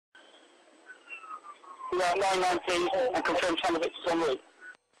Yeah, 990 and confirm some of it's en route.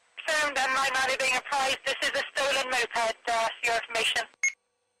 Confirmed and 990 being apprised. This is a stolen moped, for your information.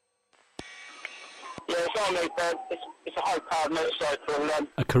 Yeah, it's not a moped. It's a high-powered motorcycle.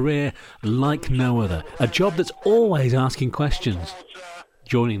 A career like no other. A job that's always asking questions.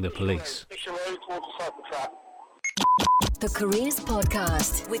 Joining the police. Fisher Road towards the cycle track. The Careers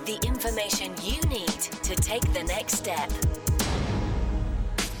Podcast, with the information you need to take the next step.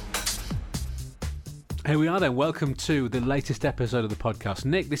 Here we are then, welcome to the latest episode of the podcast.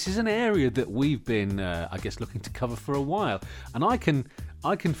 Nick, this is an area that we've been, looking to cover for a while. And I can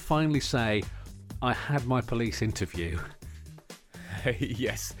finally say I had my police interview.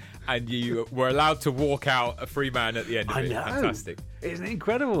 Yes, and you were allowed to walk out a free man at the end of it. I know. Fantastic. Isn't it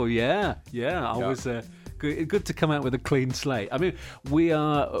incredible? Yeah. I was good to come out with a clean slate. I mean,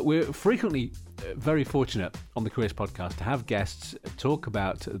 we're frequently very fortunate on the Careers Podcast to have guests talk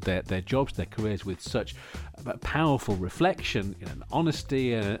about their jobs, their careers with such powerful reflection,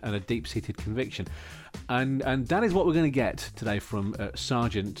 honesty, and a deep-seated conviction. And that is what we're going to get today from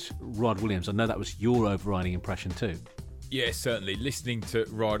Sergeant Rod Williams. I know that was your overriding impression too. Yeah, certainly. Listening to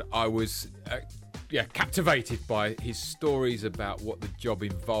Rod, I was captivated by his stories about what the job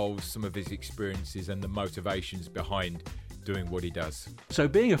involves, some of his experiences and the motivations behind doing what he does. So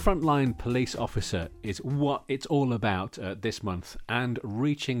being a frontline police officer is what it's all about this month, and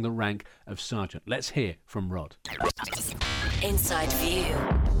reaching the rank of sergeant. Let's hear from Rod. Inside View.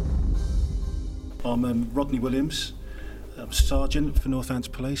 I'm Rodney Williams. I'm sergeant for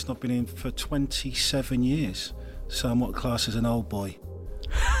Northants Police, and I've been in for 27 years. So I'm what class as an old boy.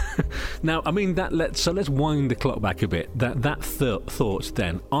 Now, I mean, let's wind the clock back a bit. That thought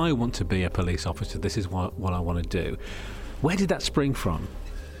then, I want to be a police officer. This is what I want to do. Where did that spring from?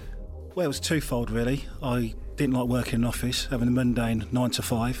 Well, it was twofold, really. I didn't like working in an office, having a mundane 9 to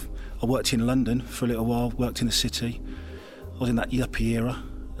 5. I worked in London for a little while, worked in the city. I was in that yuppie era,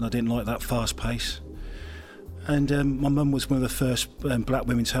 and I didn't like that fast pace. And my mum was one of the first black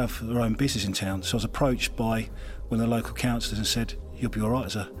women to have her own business in town, so I was approached by one of the local councillors and said, "You'll be all right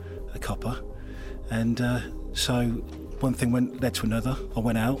as a copper." And so one thing led to another. I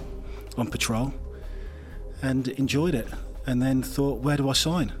went out on patrol and enjoyed it, and then thought, where do I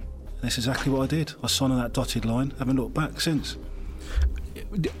sign? And that's exactly what I did. I signed on that dotted line, haven't looked back since.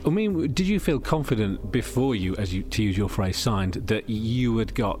 I mean, did you feel confident before you, to use your phrase, signed, that you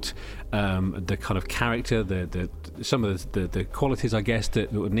had got the kind of character, some of the qualities, I guess,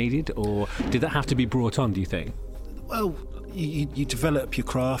 that were needed, or did that have to be brought on, do you think? Well, you develop your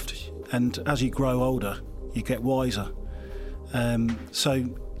craft, and as you grow older, you get wiser. So,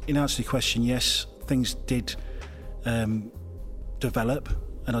 in answer to your question, yes, things did develop,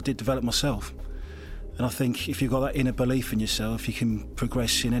 and I did develop myself. And I think if you've got that inner belief in yourself, you can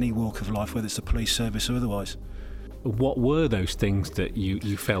progress in any walk of life, whether it's the police service or otherwise. What were those things that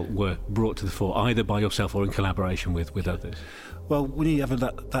you felt were brought to the fore, either by yourself or in collaboration with others? Well, when you have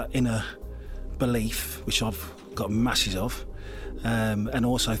that inner belief, which I've got masses of, and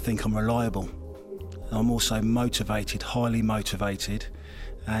also think I'm reliable. I'm also motivated, highly motivated,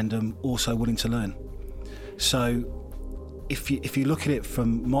 and I'm also willing to learn. So if you look at it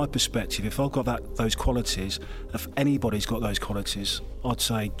from my perspective, if I've got those qualities, if anybody's got those qualities, I'd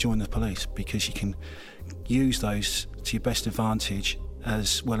say join the police, because you can use those to your best advantage,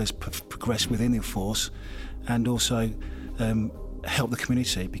 as well as progress within the force, and also help the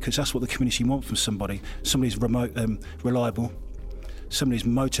community, because that's what the community want from somebody. Somebody's reliable, somebody's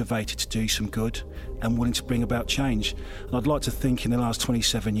motivated to do some good and willing to bring about change. And I'd like to think in the last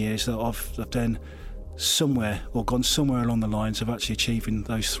 27 years that I've done somewhere, or gone somewhere along the lines of actually achieving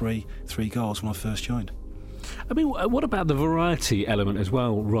those three goals when I first joined. I mean, what about the variety element as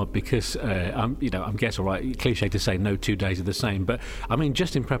well, Rod? Because I'm guessing, all right, cliche to say no 2 days are the same, but I mean,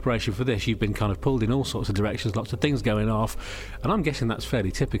 just in preparation for this, you've been kind of pulled in all sorts of directions, lots of things going off, and I'm guessing that's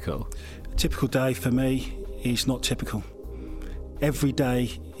fairly typical. A typical day for me is not typical. Every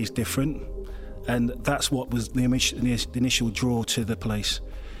day is different, and that's what was the initial draw to the police.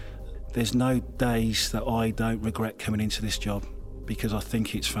 There's no days that I don't regret coming into this job, because I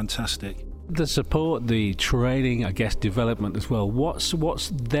think it's fantastic. The support, the training, I guess, development as well.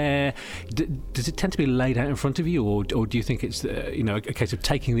 What's there? Does it tend to be laid out in front of you, or do you think it's a case of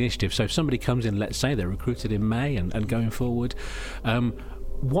taking the initiative? So if somebody comes in, let's say they're recruited in May and going forward,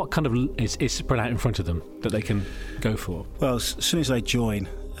 what kind of is spread out in front of them that they can go for? Well, as soon as they join,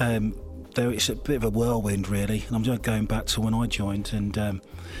 it's a bit of a whirlwind, really. And I'm just going back to when I joined, and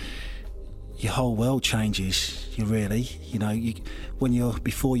your whole world changes.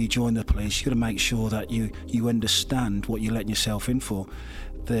 Before you join the police, you've got to make sure that you understand what you're letting yourself in for.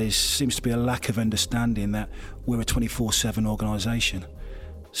 there seems to be a lack of understanding that we're a 24/7 organisation.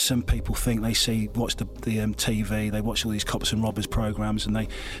 Some people think they watch the TV, they watch all these cops and robbers programmes, and they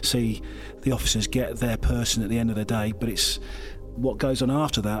see the officers get their person at the end of the day, but it's what goes on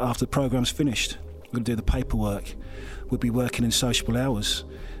after that, after the programme's finished. We're going to do the paperwork. We'll be working in sociable hours.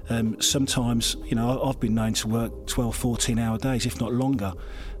 Sometimes, I've been known to work 12, 14-hour days, if not longer.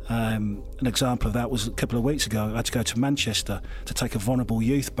 An example of that was a couple of weeks ago. I had to go to Manchester to take a vulnerable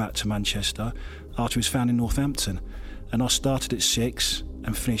youth back to Manchester after he was found in Northampton. And I started at 6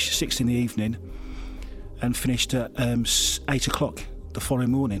 and finished 6 in the evening and finished at 8 o'clock the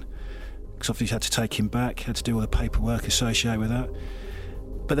following morning. Because obviously had to take him back, had to do all the paperwork associated with that.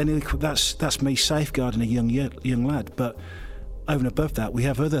 But then that's me safeguarding a young lad. But over and above that, we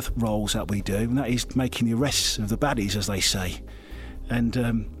have other roles that we do, and that is making the arrests of the baddies, as they say.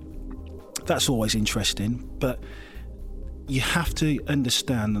 And that's always interesting. But you have to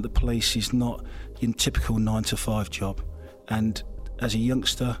understand that the police is not your typical 9-to-5 job. And as a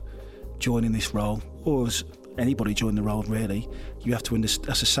youngster joining this role, or as anybody joining the role really, you have to understand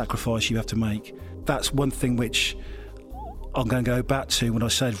that's a sacrifice you have to make. That's one thing which I'm going to go back to when I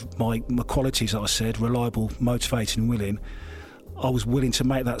said my qualities that I said, reliable, motivated and willing. I was willing to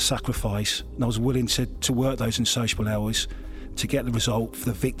make that sacrifice, and I was willing to work those insociable hours to get the result for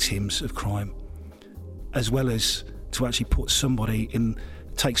the victims of crime, as well as to actually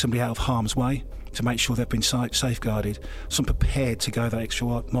take somebody out of harm's way, to make sure they've been safeguarded. So I'm prepared to go that extra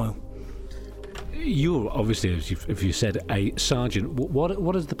mile. You're obviously, as you said, a sergeant.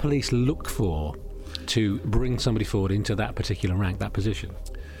 What does the police look for to bring somebody forward into that particular rank, that position?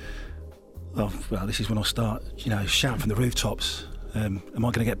 Well, this is when I start, shouting from the rooftops. Am I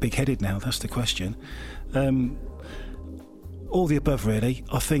going to get big-headed now? That's the question. All the above, really.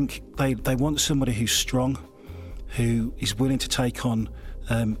 I think they want somebody who's strong, who is willing to take on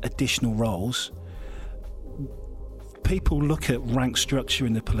additional roles. People look at rank structure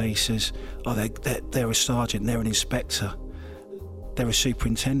in the police as, they're a sergeant, they're an inspector, they're a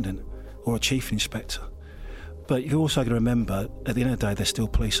superintendent or a chief inspector. But you've also got to remember, at the end of the day, they're still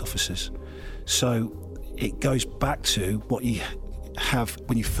police officers. So it goes back to what you have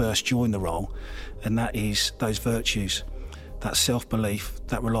when you first join the role, and that is those virtues, that self-belief,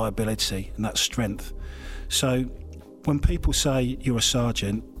 that reliability and that strength. So when people say you're a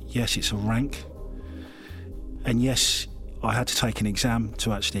sergeant, yes, it's a rank. And yes, I had to take an exam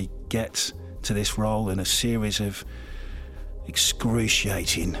to actually get to this role, and a series of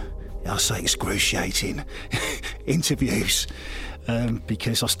excruciating interviews,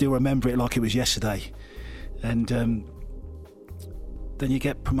 because I still remember it like it was yesterday. And then you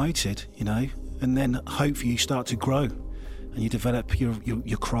get promoted, and then hopefully you start to grow and you develop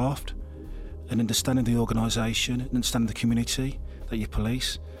your craft and understanding the organisation and understanding the community that you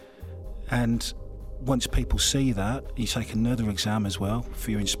police. And once people see that, you take another exam as well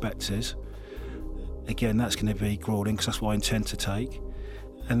for your inspectors. Again, that's going to be grueling, because that's what I intend to take.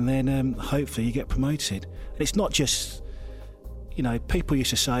 And then hopefully you get promoted. And it's not just, people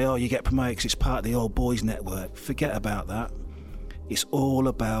used to say, you get promoted because it's part of the old boys network. Forget about that. It's all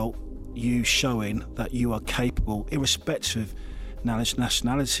about you showing that you are capable, irrespective of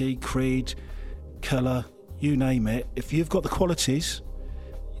nationality, creed, colour, you name it. If you've got the qualities,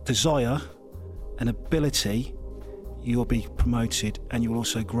 desire and ability, you'll be promoted, and you'll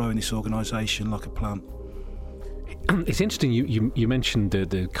also grow in this organisation like a plant. It's interesting you mentioned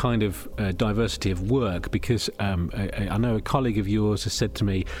the kind of diversity of work, because I know a colleague of yours has said to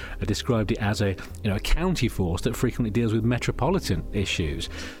me, described it as a county force that frequently deals with metropolitan issues.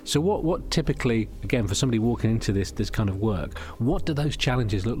 So what typically, again, for somebody walking into this kind of work, what do those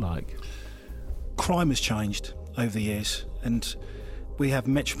challenges look like? Crime has changed over the years, and we have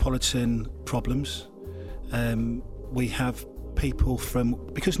metropolitan problems. We have people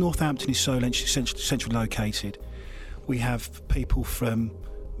because Northampton is so centrally located, we have people from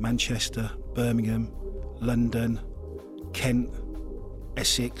Manchester, Birmingham, London, Kent,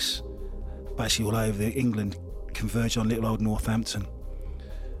 Essex, basically all over England, converge on little old Northampton.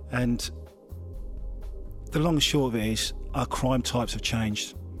 And the long and short of it is, our crime types have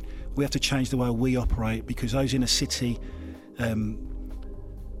changed. We have to change the way we operate, because those inner city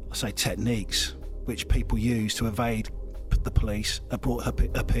techniques which people use to evade the police are brought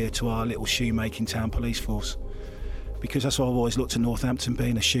up here to our little shoemaking town police force. Because that's why I've always looked at Northampton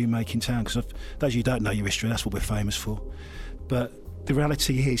being a shoemaking town, because those of you who don't know your history, that's what we're famous for. But the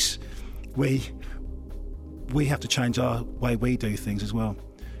reality is, we have to change our way we do things as well.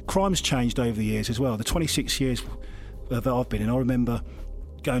 Crime's changed over the years as well. The 26 years that I've been in, I remember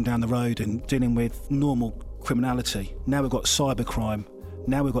going down the road and dealing with normal criminality. Now we've got cybercrime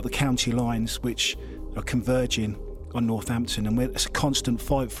Now we've got the county lines which are converging on Northampton, and it's a constant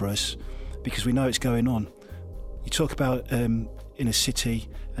fight for us because we know it's going on. You talk about inner city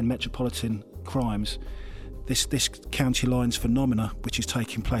and metropolitan crimes. This county lines phenomena, which is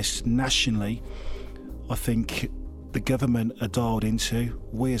taking place nationally, I think the government are dialed into.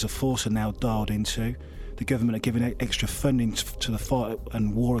 We as a force are now dialed into. The government are giving extra funding to the fight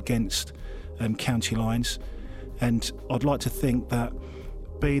and war against county lines. And I'd like to think that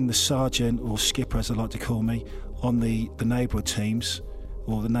being the sergeant, or skipper as I like to call me, on the neighbourhood teams,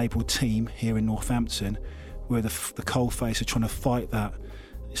 or the neighbourhood team here in Northampton, where the coalface are trying to fight that.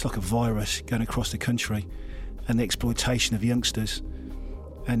 It's like a virus going across the country, and the exploitation of youngsters.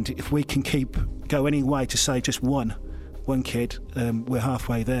 And if we can go any way to save just one kid, we're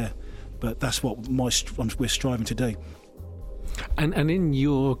halfway there. But that's what we're striving to do. And in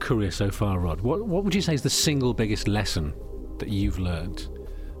your career so far, Rod, what would you say is the single biggest lesson that you've learned?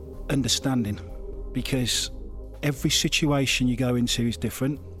 Understanding, because every situation you go into is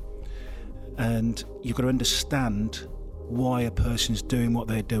different, and you've got to understand why a person's doing what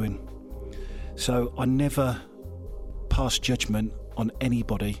they're doing. So I never pass judgment on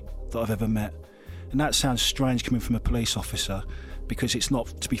anybody that I've ever met. And that sounds strange coming from a police officer, because it's not,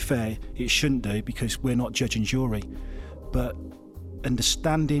 to be fair, it shouldn't do, because we're not judge and jury. But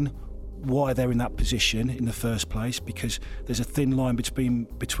understanding why they're in that position in the first place, because there's a thin line between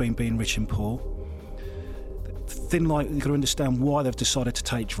being rich and poor. Thin line, you've got to understand why they've decided to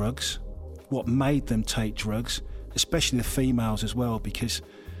take drugs, what made them take drugs, especially the females as well, because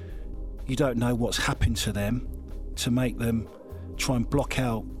you don't know what's happened to them to make them try and block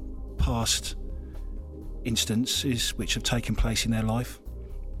out past instances which have taken place in their life.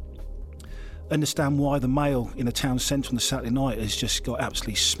 Understand why the male in the town centre on the Saturday night has just got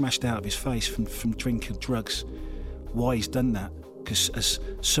absolutely smashed out of his face from drinking drugs. Why he's done that, because as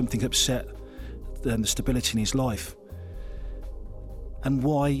something upset the stability in his life. And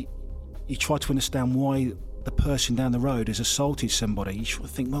why you try to understand why the person down the road has assaulted somebody. You try to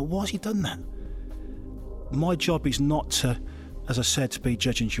think, well, why has he done that? My job is not to, as I said, to be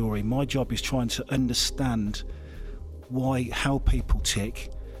judge and jury. My job is trying to understand how people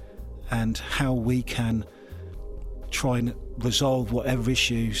tick, and how we can try and resolve whatever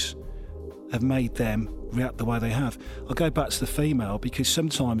issues have made them react the way they have. I'll go back to the female, because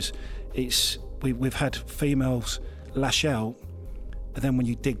sometimes we've had females lash out, and then when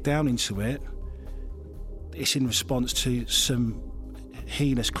you dig down into it, it's in response to some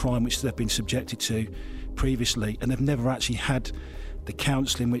heinous crime which they've been subjected to previously, and they've never actually had the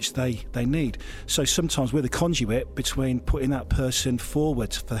counselling which they need. So sometimes we're the conduit between putting that person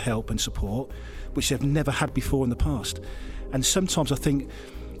forward for help and support, which they've never had before in the past. And sometimes I think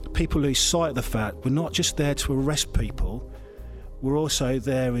people lose sight of the fact we're not just there to arrest people, we're also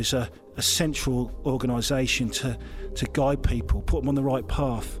there as a central organisation to guide people, put them on the right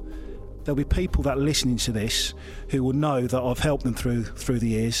path. There'll be people that are listening to this who will know that I've helped them through the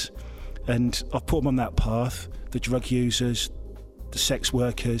years, and I've put them on that path, the drug users, the sex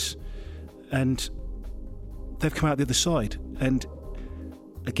workers, and they've come out the other side. And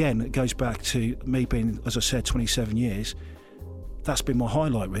again, it goes back to me being, as I said, 27 years. That's been my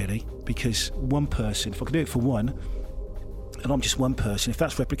highlight, really, because one person, if I can do it for one, and I'm just one person, if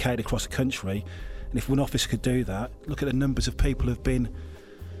that's replicated across the country, and if one officer could do that, look at the numbers of people who've been,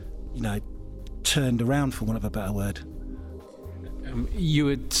 turned around, for want of a better word. You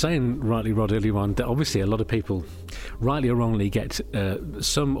were saying rightly, Rod, earlier on, that obviously a lot of people, rightly or wrongly, get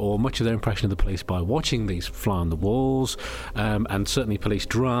some or much of their impression of the police by watching these fly on the walls, and certainly police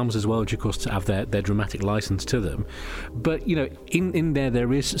dramas as well, which of course have their dramatic license to them. But in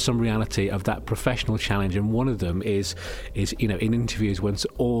there is some reality of that professional challenge, and one of them is in interviews when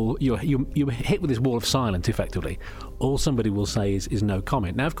you're hit with this wall of silence. Effectively, all somebody will say is no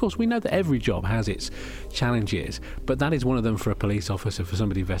comment. Now, of course, we know that every job has its challenges, but that is one of them for a police officer, for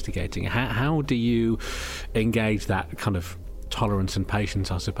somebody investigating. How do you engage that kind of tolerance and patience,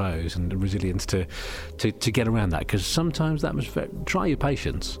 I suppose, and resilience to get around that? Because sometimes that must try your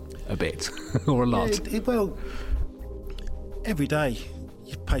patience a bit or a lot. Well, every day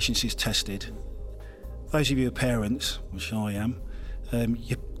your patience is tested. Those of you who are parents, which I am,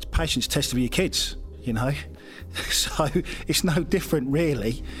 your patience tested with your kids, So it's no different,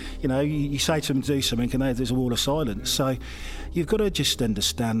 really. You say to them, do something, and there's a wall of silence. So you've got to just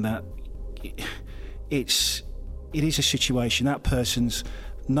understand that it is a situation. That person's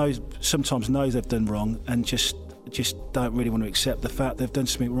sometimes knows they've done wrong, and just don't really want to accept the fact they've done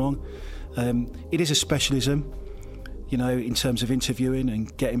something wrong. It is a specialism, in terms of interviewing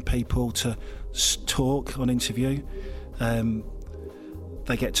and getting people to talk on interview.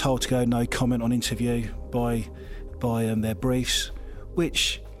 they get told to go no comment on interview by their briefs,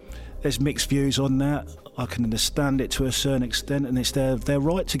 which there's mixed views on that. I can understand it to a certain extent, and it's their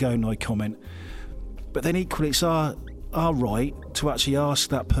right to go no comment. But then equally, it's our right to actually ask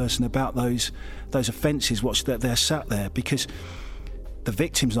that person about those offences, that they're sat there, because the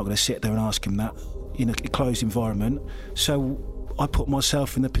victim's not going to sit there and ask him that in a closed environment. So I put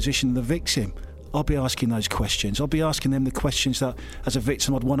myself in the position of the victim. I'll be asking those questions. I'll be asking them the questions that, as a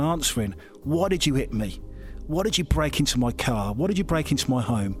victim, I'd want answering. Why did you hit me? Why did you break into my car? Why did you break into my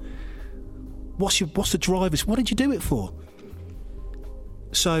home? What's the driver's? What did you do it for?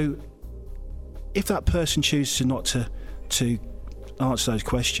 So, if that person chooses not to answer those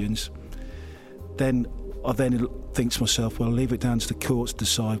questions, then I then think to myself, well, I'll leave it down to the courts to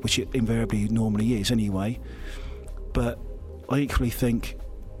decide, which it invariably normally is anyway. But I equally think,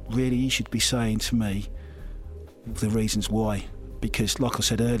 really, you should be saying to me the reasons why. Because, like I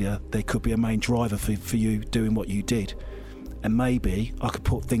said earlier, there could be a main driver for you doing what you did. And maybe I could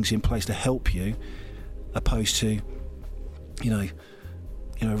put things in place to help you, opposed to,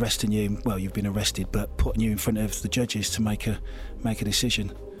 arresting you. Well, you've been arrested, but putting you in front of the judges to make a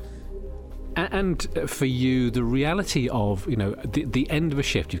decision. And for you, the reality of the end of a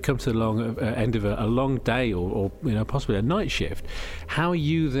shift, you've come to the end of a long day, or possibly a night shift. How are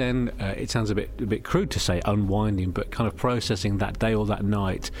you then? It sounds a bit crude to say unwinding, but kind of processing that day or that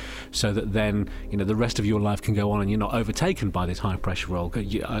night, so that then the rest of your life can go on, and you're not overtaken by this high pressure role.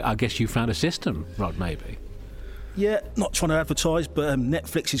 I guess you found a system, Rod, maybe. Yeah, not trying to advertise, but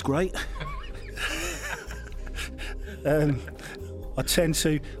Netflix is great.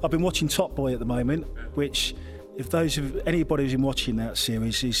 I've been watching Top Boy at the moment, which, if anybody who's been watching that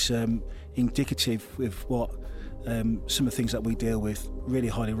series, is indicative of what some of the things that we deal with. Really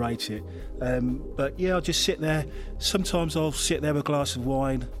highly rate it. But yeah, I'll just sit there. Sometimes I'll sit there with a glass of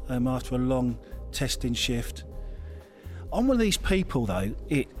wine after a long testing shift. I'm one of these people, though.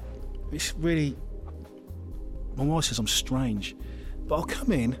 It's really. My wife says I'm strange, but I'll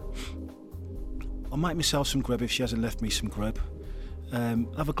come in. I'll make myself some grub if she hasn't left me some grub.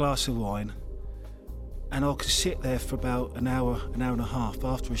 Have a glass of wine, and I'll sit there for about an hour and a half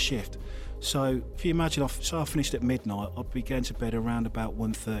after a shift. So if you imagine, I finished at midnight, I'll be going to bed around about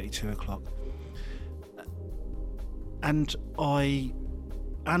 1:30, 2 o'clock. And I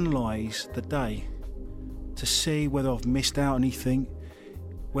analyse the day to see whether I've missed out anything,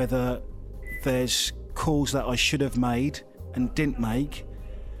 whether there's calls that I should have made and didn't make,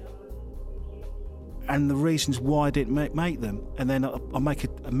 and the reasons why I didn't make them. And then I'll make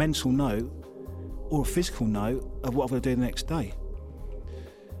a mental note or a physical note of what I'm going to do the next day.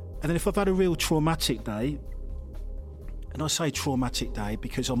 And then if I've had a real traumatic day, and I say traumatic day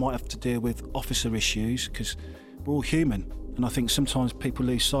because I might have to deal with officer issues, because we're all human, and I think sometimes people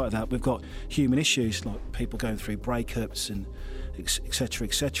lose sight of that. We've got human issues, like people going through breakups and etc,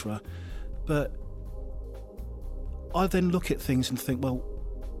 etc. But I then look at things and think, well,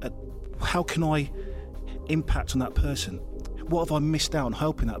 how can I impact on that person? What have I missed out on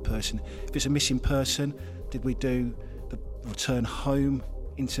helping that person? If it's a missing person, did we do the return home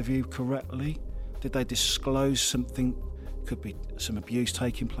interview correctly? Did they disclose something? Could be some abuse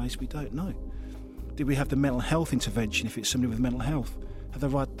taking place, we don't know. Did we have the mental health intervention if it's somebody with mental health? Have they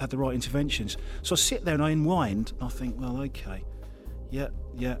had the right interventions? So I sit there and I unwind, and I think, well, okay, yeah,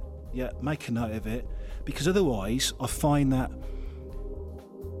 make a note of it, because otherwise I find that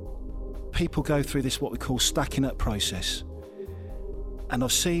people go through this, what we call stacking up process. And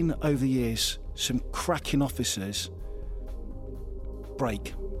I've seen over the years some cracking officers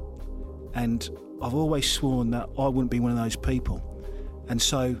break. And I've always sworn that I wouldn't be one of those people. And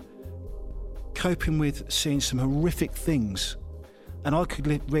so, coping with seeing some horrific things, and I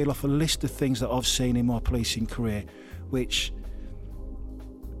could reel off a list of things that I've seen in my policing career, which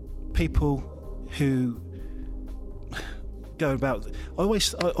people who go about, I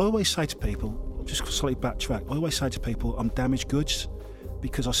always say to people, just slightly backtrack, I always say to people, I'm damaged goods,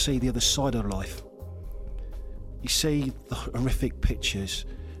 because I see the other side of life. You see the horrific pictures,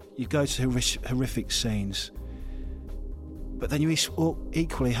 you go to horrific scenes, but then you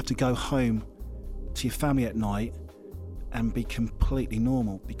equally have to go home to your family at night and be completely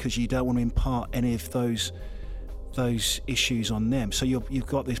normal, because you don't want to impart any of those issues on them. So you've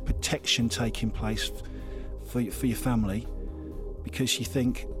got this protection taking place for your family, because you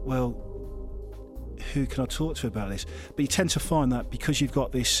think, well, who can I talk to about this? But you tend to find that because you've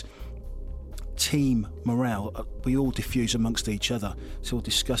got this team morale, we all diffuse amongst each other, so we'll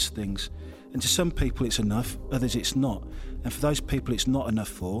discuss things. And to some people it's enough, others it's not. And for those people it's not enough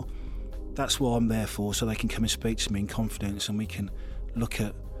for, that's what I'm there for, so they can come and speak to me in confidence and we can look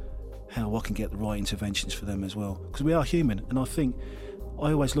at how I can get the right interventions for them as well. Because we are human, and I think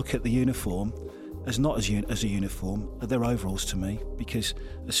I always look at the uniform as not as a uniform, they're overalls to me, because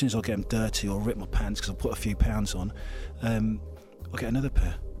as soon as I get them dirty or rip my pants because I put a few pounds on, I'll get another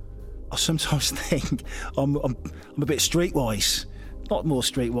pair. I sometimes think I'm a bit streetwise. Not more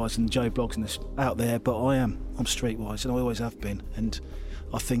streetwise than Joe Bloggs out there, but I'm streetwise, and I always have been. And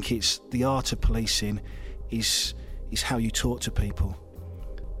I think it's the art of policing is how you talk to people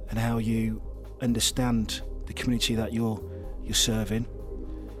and how you understand the community that you're serving,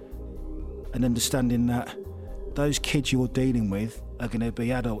 and understanding that those kids you're dealing with are going to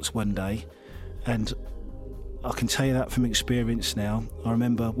be adults one day. And I can tell you that from experience now. I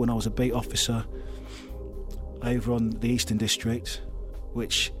remember when I was a beat officer over on the Eastern District,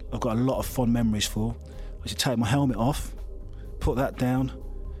 which I've got a lot of fond memories for. I used to take my helmet off, put that down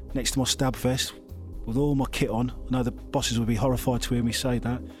next to my stab vest with all my kit on. I know the bosses would be horrified to hear me say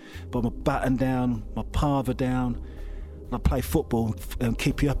that, but my baton down, my parva down, and I play football and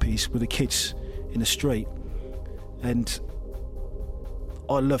keep you uppies with the kids in the street. And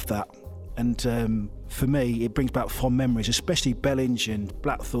I love that. And for me, it brings back fond memories, especially Bellinge and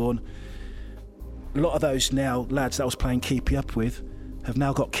Blackthorn. A lot of those now lads that I was playing keepy up with have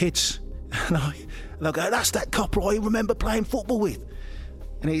now got kids. And they'll go, that's that copper I remember playing football with.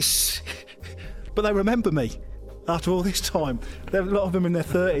 And it's... but they remember me after all this time. There are a lot of them in their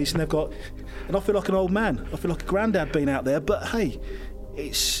 30s, and they've got... And I feel like an old man. I feel like a granddad being out there. But hey,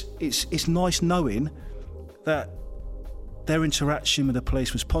 it's nice knowing that their interaction with the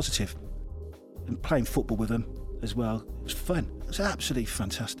police was positive. And playing football with them as well, it was fun. It was absolutely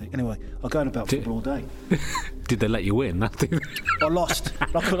fantastic. Anyway, I'll go on about football all day. Did they let you win? I lost.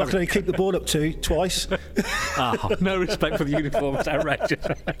 I could only keep the ball up twice. No respect for the uniform. It's outrageous.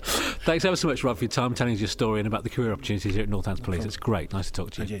 Thanks ever so much, Rob, for your time telling us your story and about the career opportunities here at Northants Police. It's great. Nice to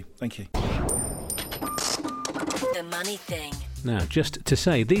talk to you. Thank you. The money thing. Now, just to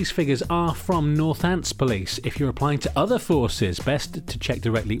say, these figures are from Northants Police. If you're applying to other forces, best to check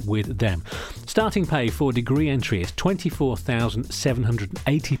directly with them. Starting pay for degree entry is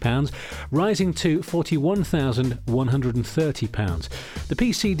 £24,780, rising to £41,130. The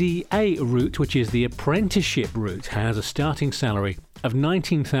PCDA route, which is the apprenticeship route, has a starting salary of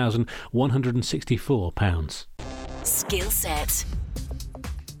 £19,164. Skill set.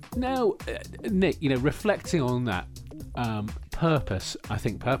 Now, Nick, reflecting on that, purpose. I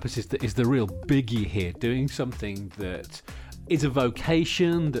think purpose is the real biggie here. Doing something that is a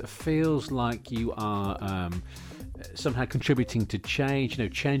vocation, that feels like you are somehow contributing to change.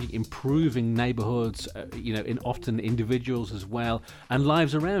 Changing, improving neighbourhoods. In often individuals as well, and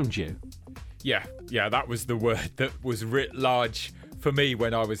lives around you. Yeah, that was the word that was writ large for me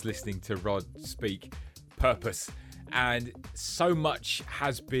when I was listening to Rod speak. Purpose, and so much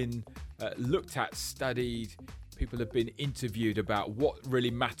has been looked at, studied. People have been interviewed about what really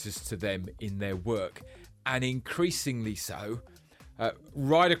matters to them in their work, and increasingly so,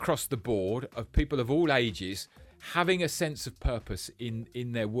 right across the board, of people of all ages having a sense of purpose in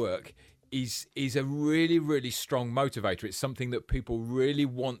their work is a really, really strong motivator. It's something that people really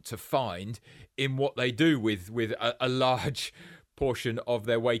want to find in what they do with a large portion of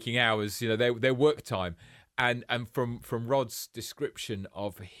their waking hours, their work time. And from Rod's description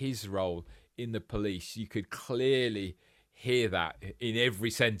of his role in the police, you could clearly hear that in every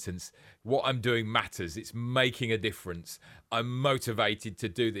sentence. What I'm doing matters. It's making a difference. I'm motivated to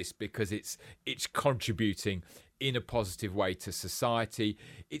do this because it's contributing in a positive way to society.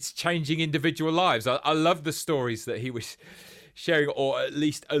 It's changing individual lives. I love the stories that he was sharing, or at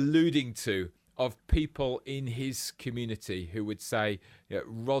least alluding to, of people in his community who would say,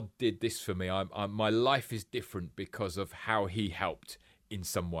 Rod did this for me. My life is different because of how he helped in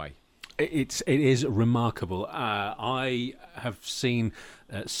some way. It is remarkable. I have seen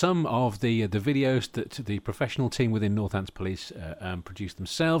some of the videos that the professional team within Northants Police produce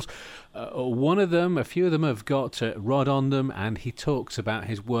themselves. A few of them have got Rod on them, and he talks about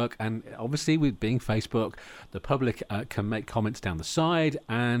his work. And obviously, with being Facebook, the public can make comments down the side,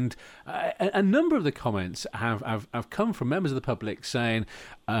 and a number of the comments have come from members of the public saying,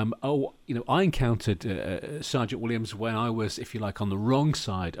 I encountered Sergeant Williams when I was, if you like, on the wrong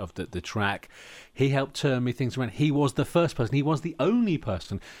side of the track. He helped turn me things around. He was the first person. He was the only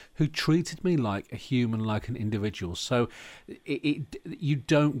person who treated me like a human, like an individual. So you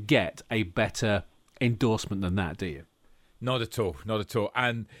don't get a better endorsement than that, do you? Not at all. Not at all.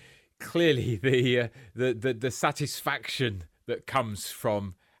 And clearly the satisfaction that comes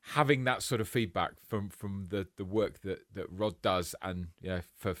from having that sort of feedback from the work that Rod does, and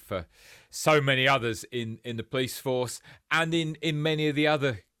for so many others in the police force and in many of the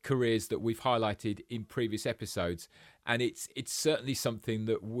other careers that we've highlighted in previous episodes. And it's certainly something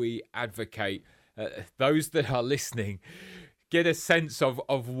that we advocate. Those that are listening, get a sense of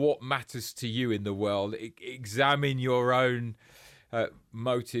what matters to you in the world. Examine your own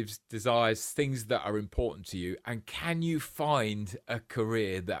motives, desires, things that are important to you, and can you find a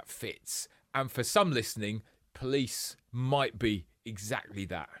career that fits? And for some listening, police might be exactly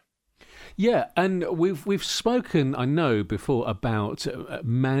that. Yeah, and we've spoken, I know, before about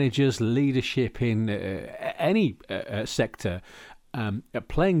managers, leadership in any sector,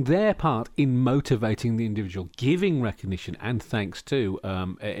 playing their part in motivating the individual, giving recognition and thanks too,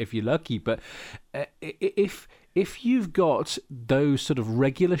 if you're lucky. But if you've got those sort of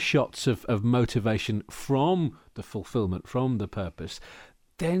regular shots of motivation from the fulfillment, from the purpose,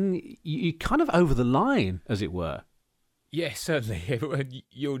 then you're kind of over the line, as it were. Yes, certainly.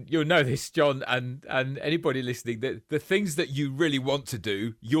 You'll know this, John, and anybody listening, that the things that you really want to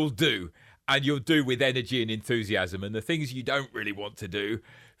do, you'll do. And you'll do with energy and enthusiasm. And the things you don't really want to do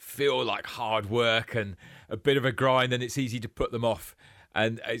feel like hard work and a bit of a grind, and it's easy to put them off.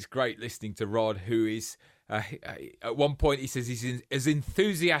 And it's great listening to Rod, who is, at one point he says he's as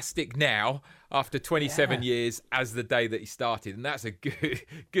enthusiastic now after 27 years as the day that he started. And that's a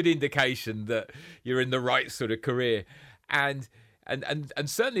good indication that you're in the right sort of career. And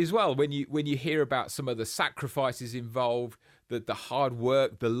certainly as well, when you hear about some of the sacrifices involved, the hard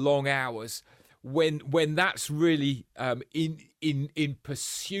work, the long hours, when that's really in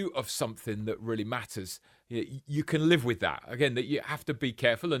pursuit of something that really matters, you can live with that. Again, that you have to be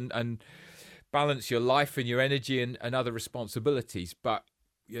careful and balance your life and your energy and other responsibilities, but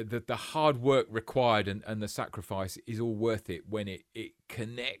the hard work required and the sacrifice is all worth it when it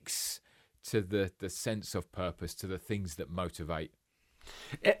connects to the sense of purpose, to the things that motivate.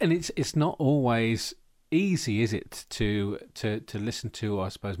 And it's not always easy, is it, to listen to, I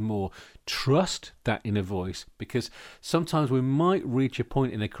suppose, more trust that inner voice, because sometimes we might reach a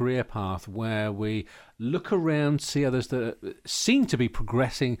point in a career path where we look around, see others that seem to be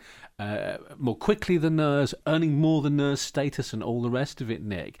progressing more quickly than us, earning more than us, status and all the rest of it,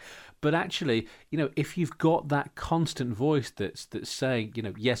 Nick. But actually, if you've got that constant voice that's saying,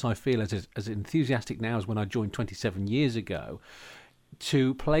 yes, I feel as enthusiastic now as when I joined 27 years ago,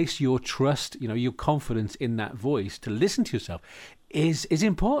 to place your trust, your confidence in that voice, to listen to yourself, is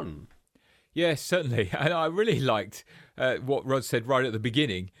important. Yes, certainly. And I really liked what Rod said right at the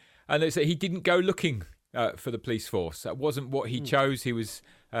beginning. And it's that he didn't go looking for the police force. That wasn't what he chose. He was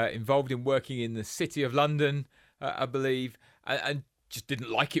involved in working in the City of London, I believe, and just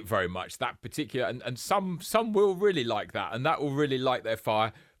didn't like it very much, that particular. And some will really like that, and that will really light their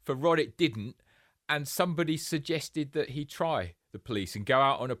fire. For Rod, it didn't. And somebody suggested that he try the police and go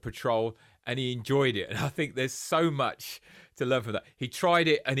out on a patrol, and he enjoyed it. And I think there's so much to learn from that. He tried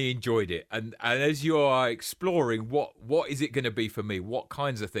it and he enjoyed it. And as you are exploring, what is it going to be for me? What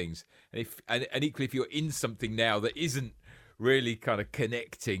kinds of things? And equally, if you're in something now that isn't really kind of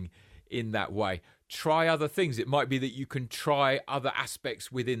connecting in that way, try other things. It might be that you can try other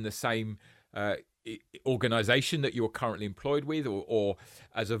aspects within the same organization that you're currently employed with, or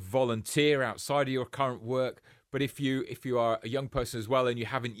as a volunteer outside of your current work. But if you are a young person as well and you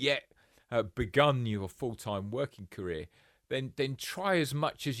haven't yet begun your full-time working career, then try as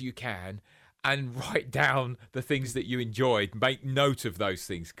much as you can and write down the things that you enjoyed. Make note of those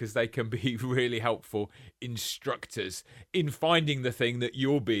things, because they can be really helpful instructors in finding the thing that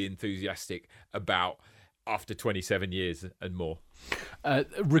you'll be enthusiastic about after 27 years and more.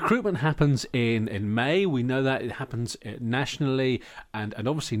 Recruitment happens in May. We know that it happens nationally, and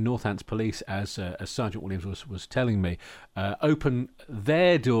obviously Northants Police, as Sergeant Williams was telling me, open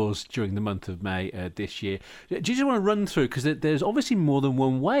their doors during the month of May this year. Do you just want to run through, because there's obviously more than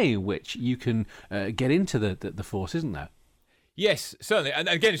one way in which you can get into the force, isn't there? Yes, certainly. And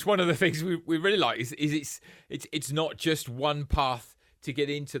again, it's one of the things we really like is it's not just one path to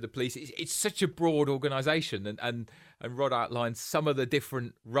get into the police. It's such a broad organisation, and Rod outlined some of the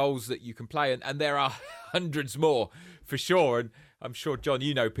different roles that you can play, and there are hundreds more for sure. And I'm sure, John,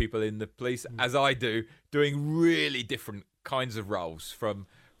 you know people in the police, as I do, doing really different kinds of roles, from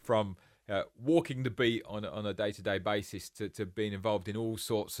walking the beat on a day-to-day basis to being involved in all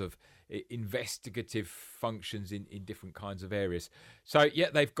sorts of investigative functions in different kinds of areas. So, yeah,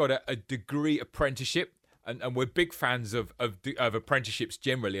 they've got a degree apprenticeship. And we're big fans of apprenticeships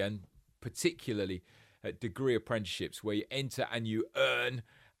generally, and particularly degree apprenticeships, where you enter and you earn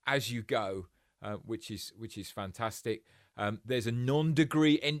as you go, which is fantastic. There's a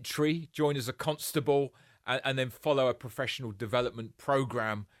non-degree entry, join as a constable, and then follow a professional development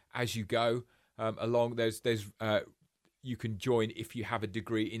program as you go along. You can join if you have a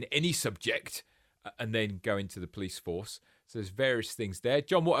degree in any subject and then go into the police force. So there's various things there.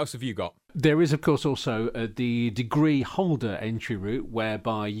 John, what else have you got? There is, of course, also the degree holder entry route,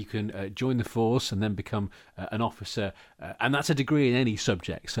 whereby you can join the force and then become an officer. And that's a degree in any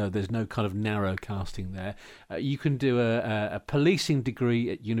subject, so there's no kind of narrow casting there. You can do a policing degree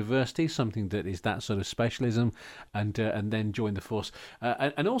at university, something that is that sort of specialism, and then join the force.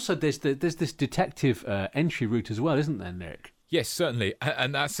 And also there's this detective entry route as well, isn't there, Nick? Yes, certainly.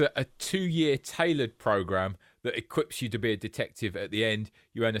 And that's a 2-year tailored program that equips you to be a detective at the end.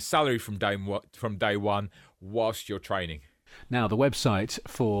 You earn a salary from day one whilst you're training. Now, the website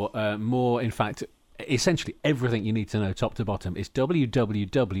for more, in fact, essentially everything you need to know top to bottom is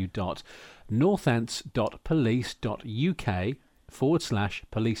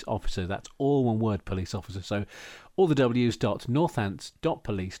www.northants.police.uk/police officer. That's all one word, police officer. So all the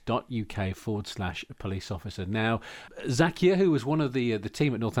w's.northants.police.uk/police officer. Now, Zakia, who was one of the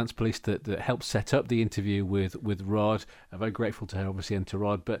team at Northants Police that helped set up the interview with Rod, I'm very grateful to her, obviously, and to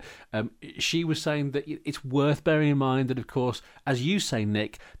Rod, but she was saying that it's worth bearing in mind that, of course, as you say,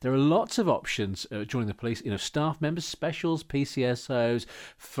 Nick, there are lots of options joining the police, staff members, specials, PCSOs,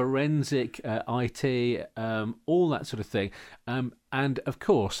 forensic, IT, all that sort of thing. And, of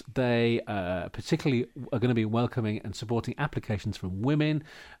course, they particularly are going to be welcoming and supporting applications from women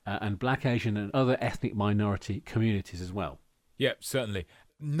and Black, Asian and other ethnic minority communities as well. Yeah, certainly.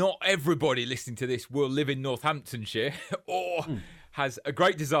 Not everybody listening to this will live in Northamptonshire or has a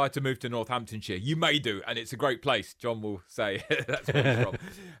great desire to move to Northamptonshire. You may do, and it's a great place. John will say that's where he's from.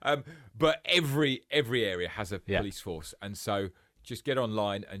 But every area has a police force, and so just get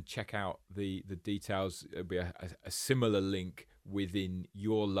online and check out the details. There'll be a similar link within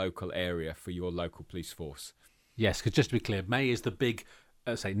your local area for your local police force. Yes, because just to be clear, May is the big,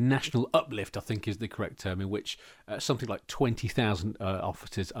 national uplift, I think is the correct term, in which something like 20,000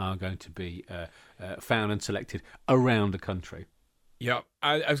 officers are going to be found and selected around the country. Yeah,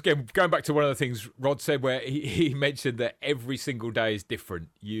 again, going back to one of the things Rod said, where he mentioned that every single day is different.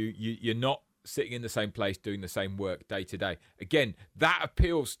 You're not sitting in the same place doing the same work day to day. Again, that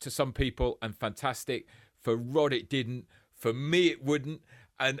appeals to some people and fantastic. For Rod, it didn't. For me, it wouldn't.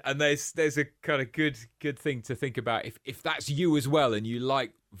 And there's a kind of good thing to think about. If that's you as well and you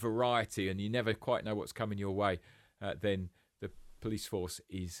like variety and you never quite know what's coming your way, then the police force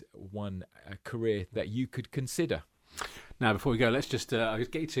is one career that you could consider. Now, before we go, let's just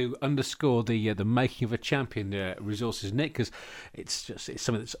get you to underscore the making of a champion resources, Nick, because it's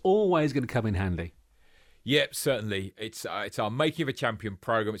something that's always going to come in handy. Yep, certainly. It's our Making of a Champion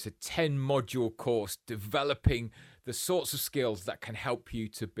program. It's a 10-module course developing the sorts of skills that can help you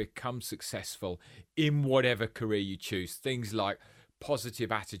to become successful in whatever career you choose. Things like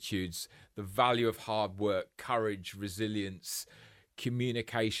positive attitudes, the value of hard work, courage, resilience,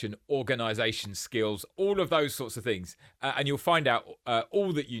 communication, organisation skills, all of those sorts of things. And you'll find out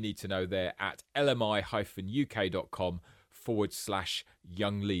all that you need to know there at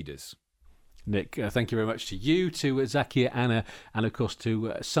lmi-uk.com/young leaders. Nick, thank you very much to you, to Zakia, Anna, and of course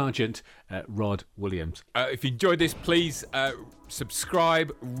to Sergeant Rod Williams. If you enjoyed this, please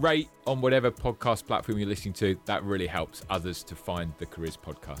subscribe, rate on whatever podcast platform you're listening to. That really helps others to find the Careers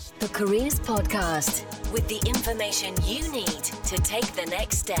Podcast. The Careers Podcast, with the information you need to take the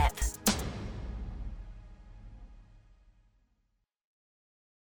next step.